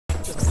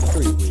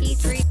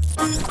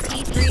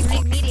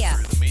T3 Media.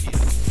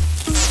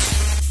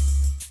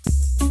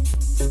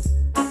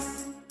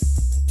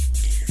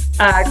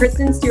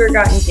 Kristen Stewart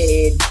got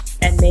engaged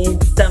and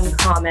made some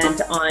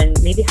comment on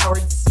maybe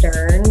Howard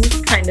Stern,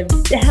 kind of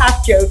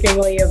half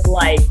jokingly of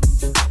like,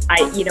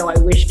 I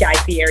wish Guy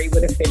Fieri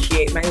would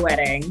officiate my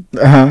wedding.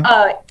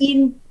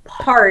 In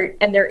part,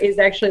 and there is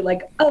actually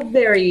like a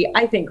very,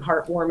 I think,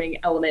 heartwarming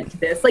element to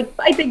this. Like,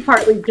 I think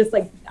partly just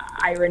like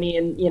irony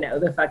and,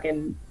 the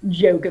fucking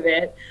joke of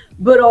it.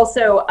 But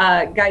also,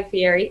 Guy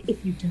Fieri,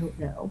 if you don't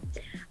know,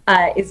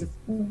 is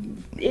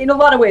in a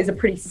lot of ways a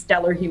pretty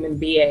stellar human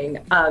being.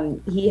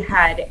 He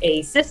had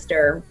a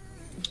sister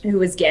who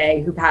was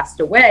gay who passed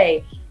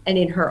away, and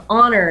in her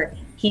honor,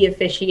 he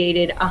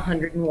officiated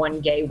 101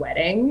 gay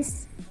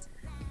weddings.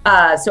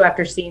 So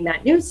after seeing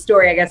that news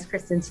story, I guess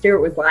Kristen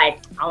Stewart was like,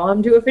 I want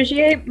him to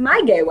officiate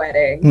my gay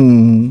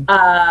wedding.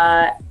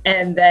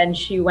 And then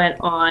she went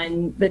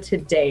on the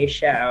Today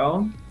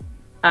Show,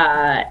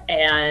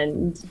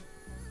 and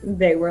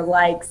they were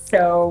like,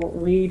 so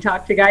we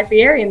talked to Guy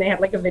Fieri, and they had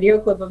like a video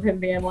clip of him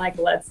being like,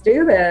 let's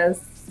do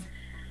this.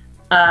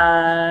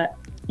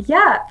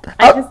 Yeah,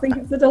 I just think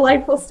it's a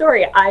delightful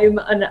story. I'm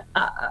a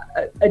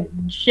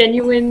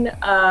genuine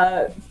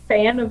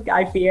fan of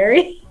Guy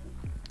Fieri.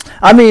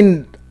 I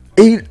mean,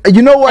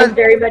 you know what? I'm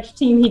very much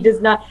team he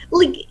does not,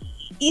 like,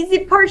 is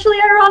it partially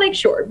ironic?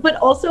 Sure. But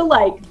also,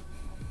 like,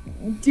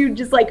 dude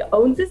just, like,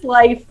 owns his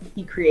life.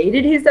 He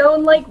created his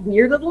own, like,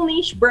 weird little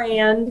niche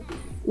brand.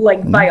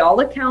 Like, by all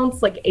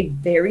accounts, like, a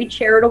very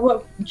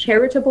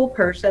charitable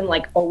person,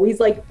 like, always,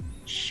 like,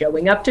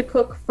 showing up to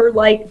cook for,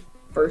 like,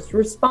 first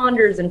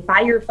responders and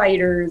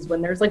firefighters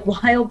when there's, like,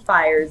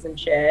 wildfires and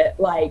shit.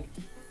 Like,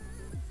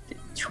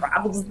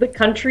 travels the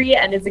country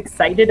and is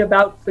excited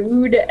about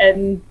food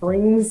and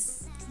brings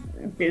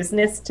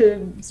business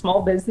to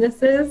small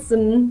businesses,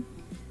 and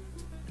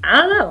I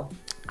don't know.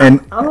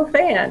 And I'm a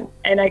fan,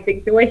 and I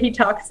think the way he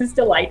talks is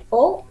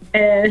delightful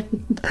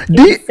and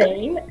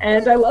insane,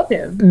 and I love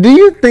him. Do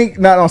you think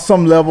not on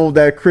some level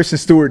that Kristen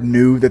Stewart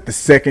knew that the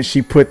second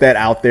she put that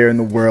out there in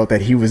the world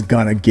that he was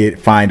gonna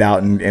find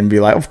out and be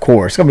like, of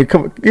course. I mean,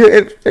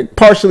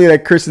 partially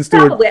that Kristen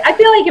Stewart. Probably. I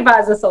feel like if I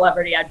was a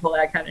celebrity, I'd pull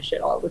that kind of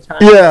shit all the time.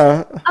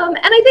 Yeah. And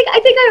I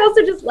think I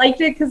also just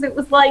liked it because it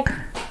was like,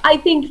 I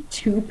think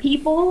two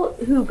people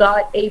who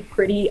got a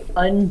pretty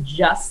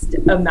unjust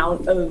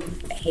amount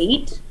of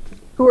hate,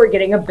 who are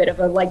getting a bit of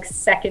a like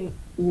second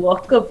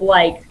look of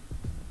like,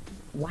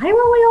 why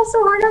were we all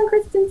so hard on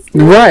Kristen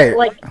Stewart? Right.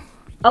 Like,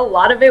 a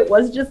lot of it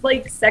was just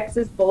like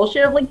sexist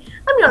bullshit. Like,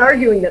 I'm not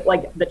arguing that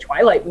like the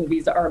Twilight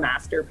movies are a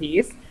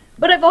masterpiece,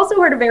 but I've also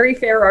heard a very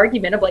fair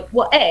argument of like,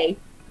 well, I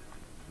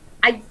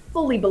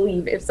fully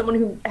believe if someone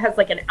who has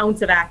like an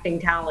ounce of acting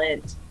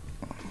talent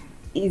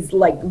is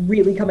like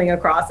really coming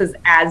across as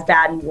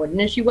bad and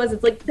wooden as she was,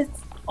 it's like,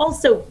 that's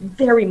also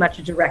very much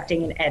a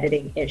directing and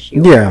editing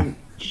issue. Yeah.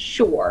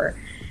 Sure.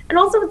 And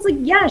also, it's like,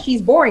 yeah,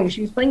 she's boring.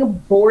 She was playing a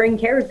boring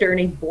character in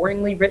a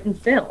boringly written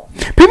film.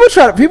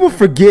 People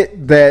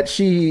forget that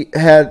she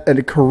had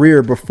a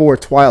career before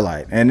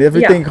Twilight, and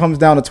everything comes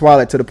down to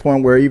Twilight to the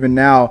point where even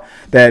now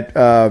that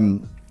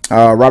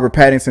Robert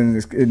Pattinson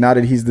is, now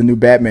that he's the new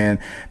Batman,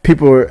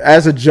 people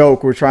as a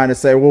joke were trying to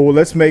say, well,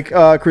 let's make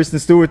Kristen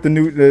Stewart the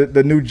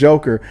new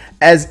Joker,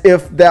 as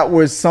if that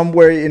was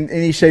somewhere in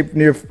any shape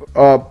near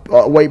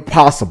way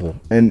possible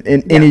in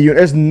any.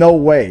 There's no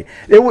way.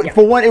 It would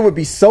for one, it would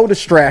be so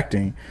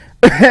distracting.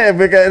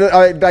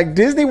 Because like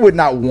Disney would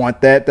not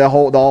want that.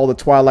 All the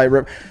Twilight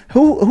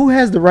who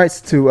has the rights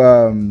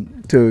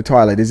to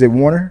Twilight? Is it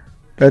Warner?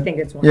 I think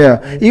it's one.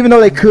 Yeah, even though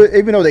they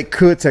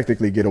could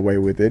technically get away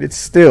with it,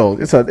 it's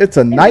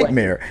a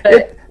nightmare.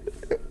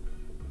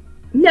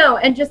 No,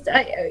 and just,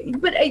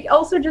 but I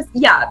also just,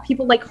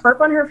 people like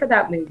harp on her for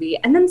that movie,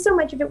 and then so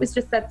much of it was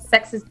just that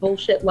sexist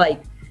bullshit,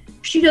 like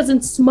she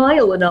doesn't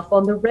smile enough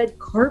on the red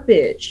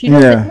carpet. She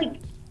doesn't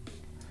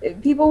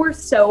like. People were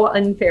so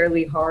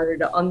unfairly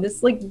hard on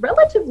this like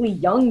relatively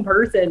young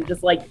person,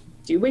 just like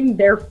doing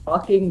their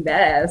fucking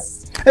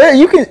best. Yeah,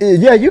 you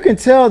can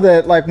tell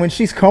that like when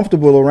she's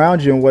comfortable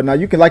around you and whatnot.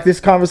 You can, like this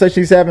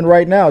conversation she's having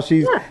right now.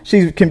 She's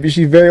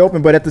very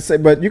open,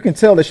 but you can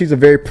tell that she's a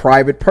very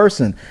private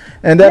person.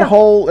 And that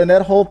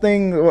whole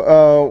thing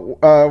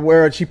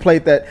where she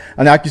played that,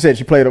 and like you said,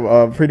 she played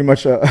pretty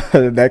much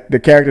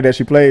the character that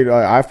she played.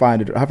 I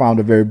found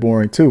it very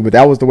boring too. But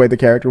that was the way the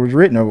character was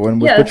written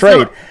and was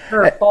portrayed. It's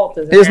not her fault.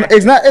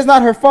 It's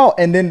not her fault.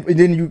 And then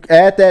you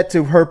add that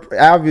to her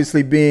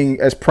obviously being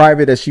as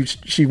private as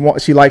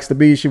she likes to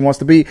be, she wants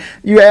to be.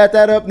 You add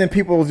that up, and then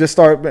people will just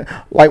start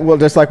like, well,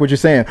 just like what you're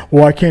saying.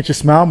 Why can't you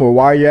smile more?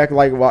 Why are you acting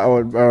like,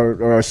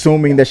 or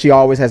assuming that she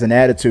always has an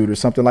attitude or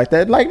something like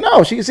that? Like,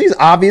 no, she's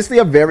obviously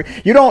a very.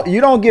 You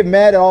don't get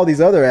mad at all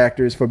these other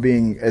actors for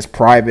being as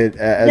private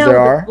as there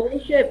are.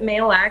 Bullshit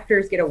male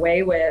actors get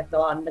away with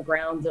on the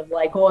grounds of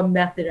like, oh, I'm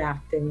method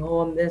acting, oh,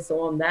 I'm this,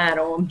 oh, I'm that,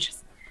 oh, I'm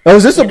just. Oh,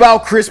 is this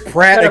about Chris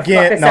Pratt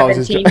again? No,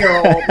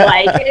 17-year-old,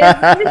 like,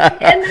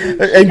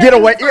 and get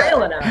away,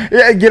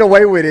 yeah, get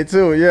away with it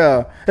too.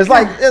 Yeah, it's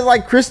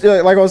like Chris,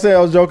 like I was saying, I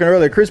was joking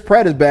earlier. Chris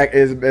Pratt is back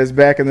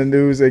back in the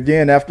news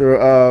again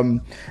after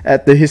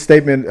his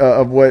statement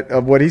of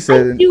what he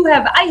said.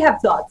 I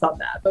have thoughts on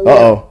that.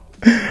 But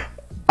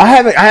I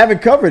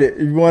haven't covered it.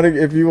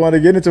 If you want to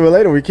get into it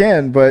later, we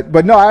can.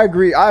 But no, I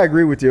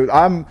agree with you.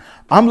 I'm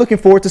looking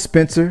forward to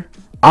Spencer.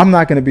 I'm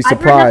not going to be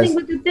surprised. I've heard nothing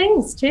but good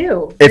things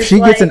too. If she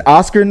gets an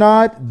Oscar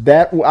nod,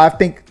 I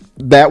think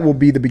that will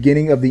be the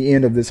beginning of the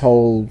end of this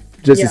whole.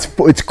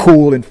 It's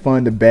cool and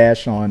fun to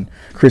bash on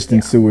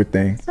Kristen Stewart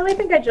thing. So I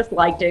think I just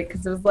liked it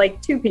because it was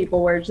like two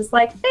people where it's just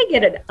like they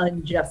get an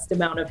unjust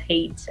amount of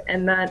hate,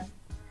 and that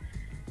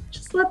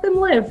just let them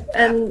live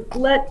and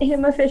let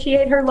him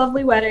officiate her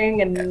lovely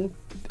wedding. And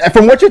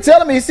from what you're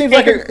telling me, he seems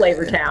like a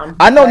Flavor Town.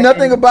 I know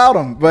nothing about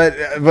him,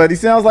 but he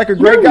sounds like a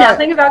great guy.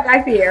 Nothing about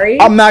Guy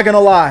Fieri. I'm not gonna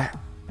lie.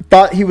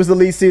 Thought he was the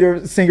lead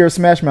singer of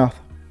Smash Mouth.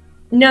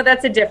 No,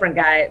 that's a different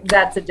guy.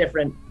 That's a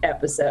different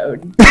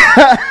episode.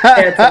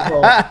 I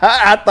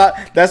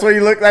thought that's what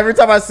he looked. Every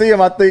time I see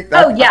him, I think.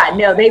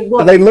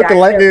 They look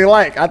alike. They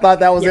like. I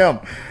thought that was him.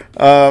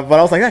 But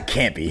I was like, that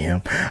can't be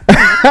him.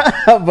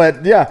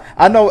 But yeah,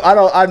 I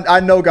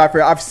know Guy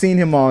Fieri. I've seen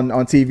him on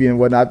TV and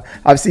whatnot.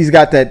 He's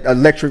got that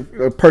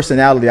electric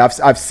personality.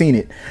 I've seen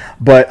it,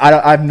 but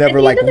I've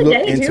never looked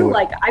into it.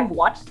 Like I've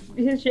watched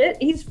his shit.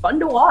 He's fun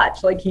to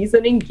watch. Like he's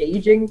an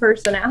engaging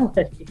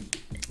personality.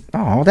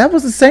 Oh, that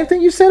was the same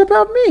thing you said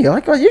about me.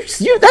 Like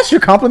that's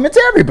your compliment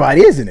to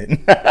everybody, isn't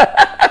it?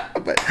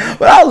 but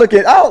I'll look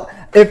at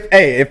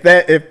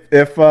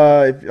if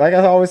like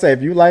I always say,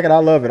 if you like it, I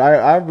love it.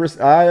 I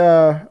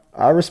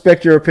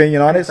respect your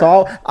opinion on it.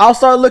 So I'll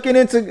start looking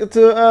into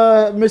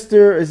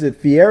Mr. Is it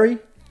Fieri?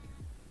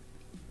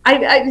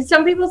 I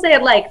some people say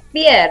it like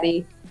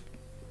Fieri,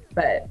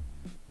 but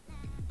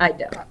I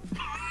don't.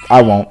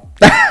 I won't.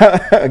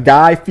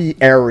 Guy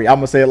Fieri. I'm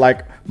gonna say it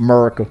like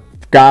America.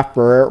 Guy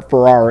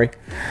Ferrari.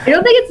 I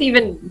don't think it's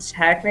even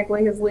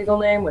technically his legal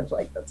name, which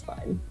that's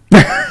fine.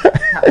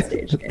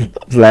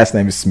 His last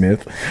name is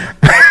Smith.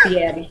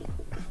 Fieri.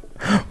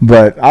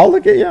 But I'll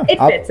look at It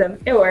fits him.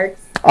 It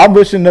works. I'm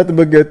wishing nothing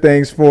but good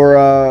things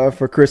for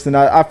Kristen.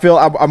 I feel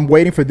I'm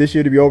waiting for this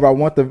year to be over. I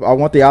want the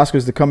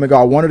Oscars to come and go.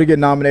 I want her to get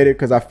nominated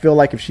because I feel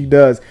like if she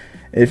does,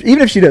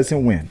 even if she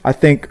doesn't win, I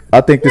think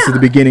this is the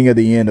beginning of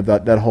the end of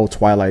that whole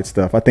Twilight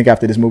stuff. I think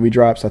after this movie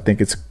drops, I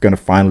think it's gonna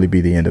finally be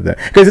the end of that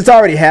because it's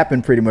already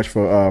happened pretty much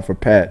for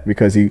Pat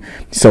because he's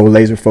so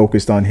laser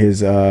focused on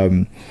his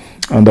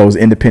on those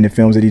independent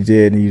films that he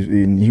did,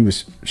 and he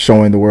was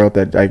showing the world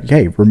that like,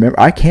 hey, remember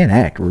I can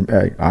act.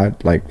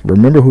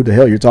 Remember who the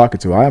hell you're talking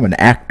to. I am an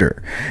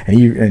actor,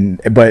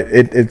 but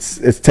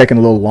it's taken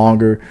a little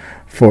longer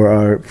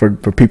for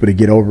people to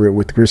get over it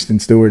with Kristen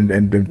Stewart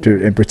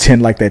and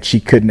pretend like that she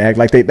couldn't act.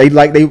 Like they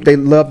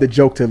love the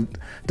joke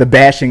the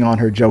bashing on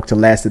her joke to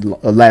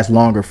last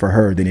longer for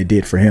her than it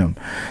did for him.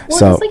 Well,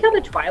 so it's like how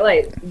the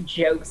Twilight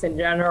jokes in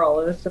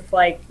general, it was just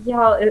like,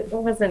 it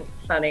wasn't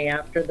funny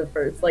after the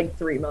first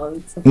 3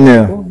 months.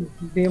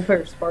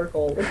 Vampire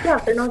Sparkle.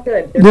 They're not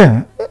good.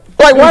 They're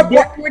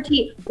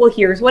well,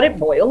 here's what it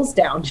boils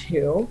down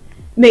to.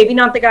 Maybe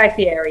not the Guy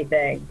Fieri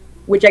thing,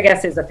 which I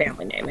guess is a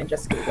family name. I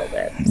just Googled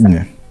it. So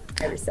I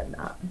already said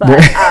that.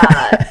 But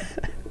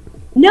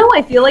no,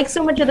 I feel like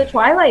so much of the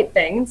Twilight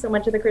thing and so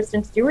much of the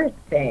Kristen Stewart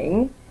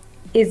thing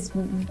is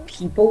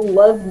people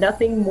love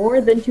nothing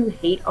more than to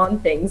hate on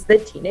things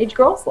that teenage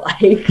girls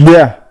like.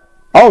 Yeah.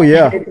 Oh,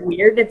 yeah. And it's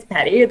weird. It's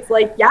petty. It's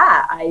like,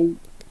 I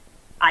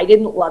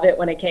didn't love it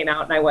when it came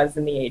out and I was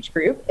in the age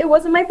group. It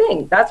wasn't my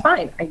thing. That's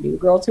fine. I knew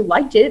girls who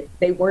liked it.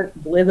 They weren't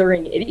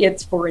blithering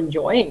idiots for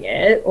enjoying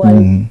it.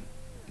 They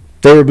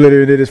were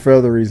blithering idiots for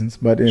other reasons,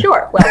 but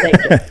sure. Well, they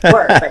just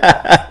were.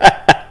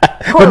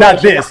 But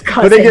not this.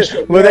 But they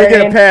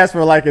get a pass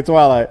for liking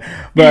Twilight,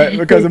 but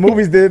because the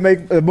movies did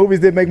make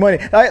money.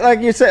 Like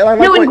you said,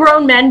 and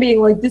grown men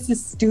being like, "This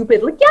is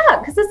stupid."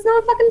 Because it's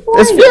not fucking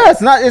boring.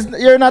 It's not.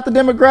 You're not the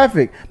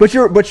demographic. But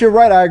you're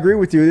right. I agree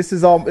with you. This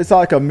is all. It's all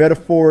like a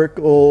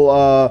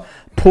metaphorical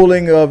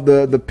pulling of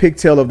the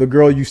pigtail of the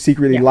girl you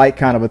secretly like,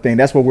 kind of a thing.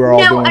 That's what we're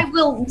all doing. I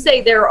will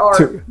say there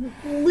are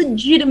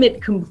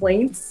legitimate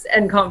complaints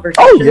and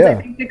conversations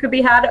I think that could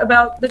be had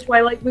about the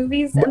Twilight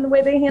movies and the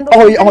way they handle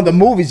on the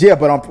movies,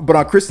 but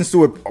on Kristen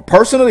Stewart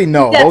personally,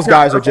 no. Those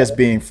guys are just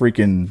being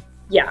freaking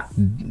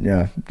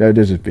they're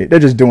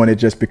just doing it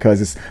just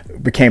because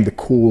it became the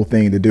cool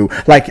thing to do,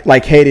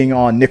 like hating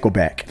on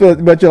Nickelback.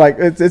 But you're like,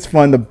 it's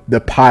fun to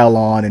pile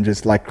on and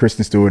just like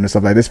Kristen Stewart and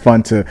stuff like that. It's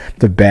fun to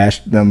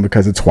bash them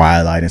because of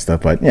Twilight and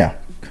stuff. But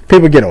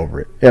people get over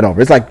it.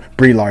 It's like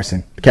Brie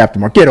Larson, Captain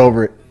Marvel. Get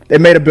over it. They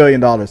made $1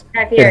 billion.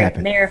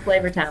 Mayor of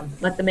Flavortown.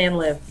 Let the man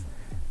live.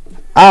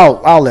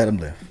 I'll let him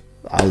live.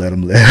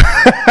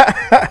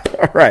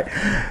 All right.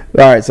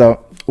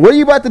 So what are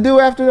you about to do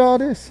after all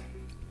this?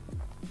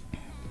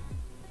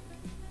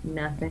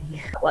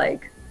 Nothing.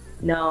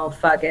 No,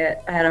 fuck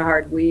it. I had a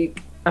hard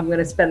week. I'm going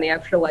to spend the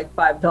extra like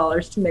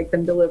 $5 to make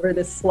them deliver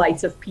this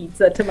slice of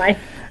pizza to my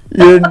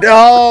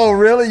Oh,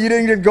 really? You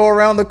didn't just go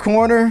around the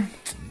corner?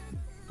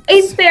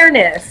 In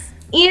fairness,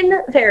 A,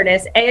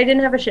 I didn't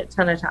have a shit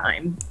ton of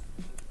time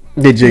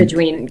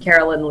between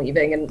Carolyn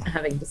leaving and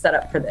having to set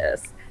up for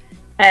this.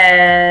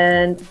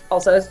 And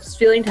also I was just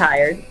feeling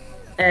tired.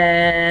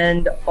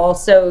 And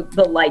also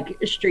the like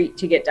street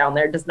to get down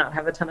there does not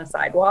have a ton of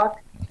sidewalk.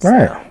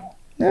 Right. So.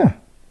 Yeah.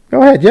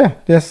 Go ahead. Yeah.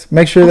 Just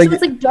make sure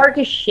it's like dark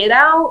as shit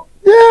out.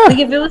 Yeah. Like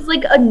if it was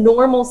like a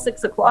normal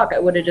 6 o'clock, I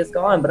would have just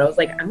gone. But I was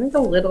like, I feel like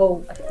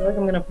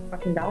I'm gonna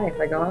fucking die if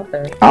I go out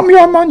there.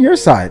 I'm on your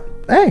side.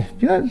 Hey,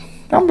 you know,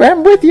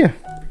 I'm with you.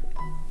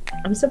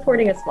 I'm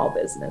supporting a small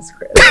business,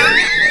 Chris.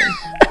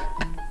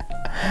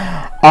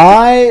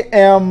 I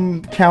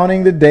am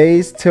counting the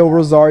days till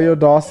Rosario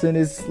Dawson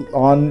is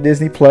on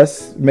Disney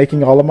Plus,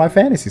 making all of my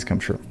fantasies come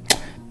true.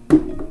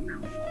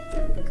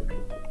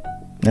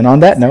 And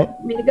on that note,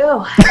 me to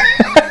go.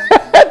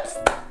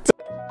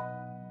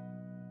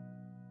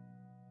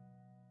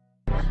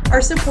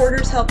 Our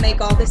supporters help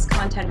make all this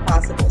content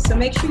possible, so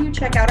make sure you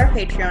check out our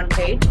Patreon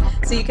page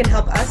so you can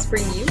help us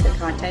bring you the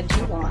content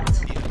you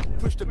want.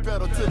 Push the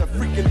pedal to the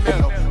freaking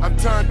metal. I'm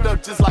turned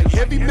up just like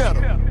heavy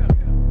metal.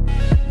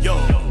 Yo.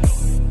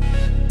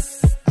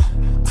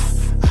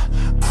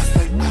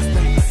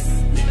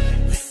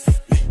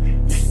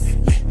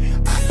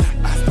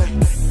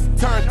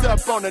 Turned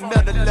up on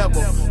another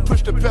level.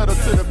 Push the pedal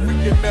to the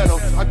freaking metal.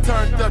 I'm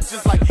turned up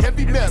just like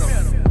heavy metal.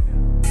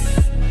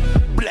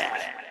 Blah.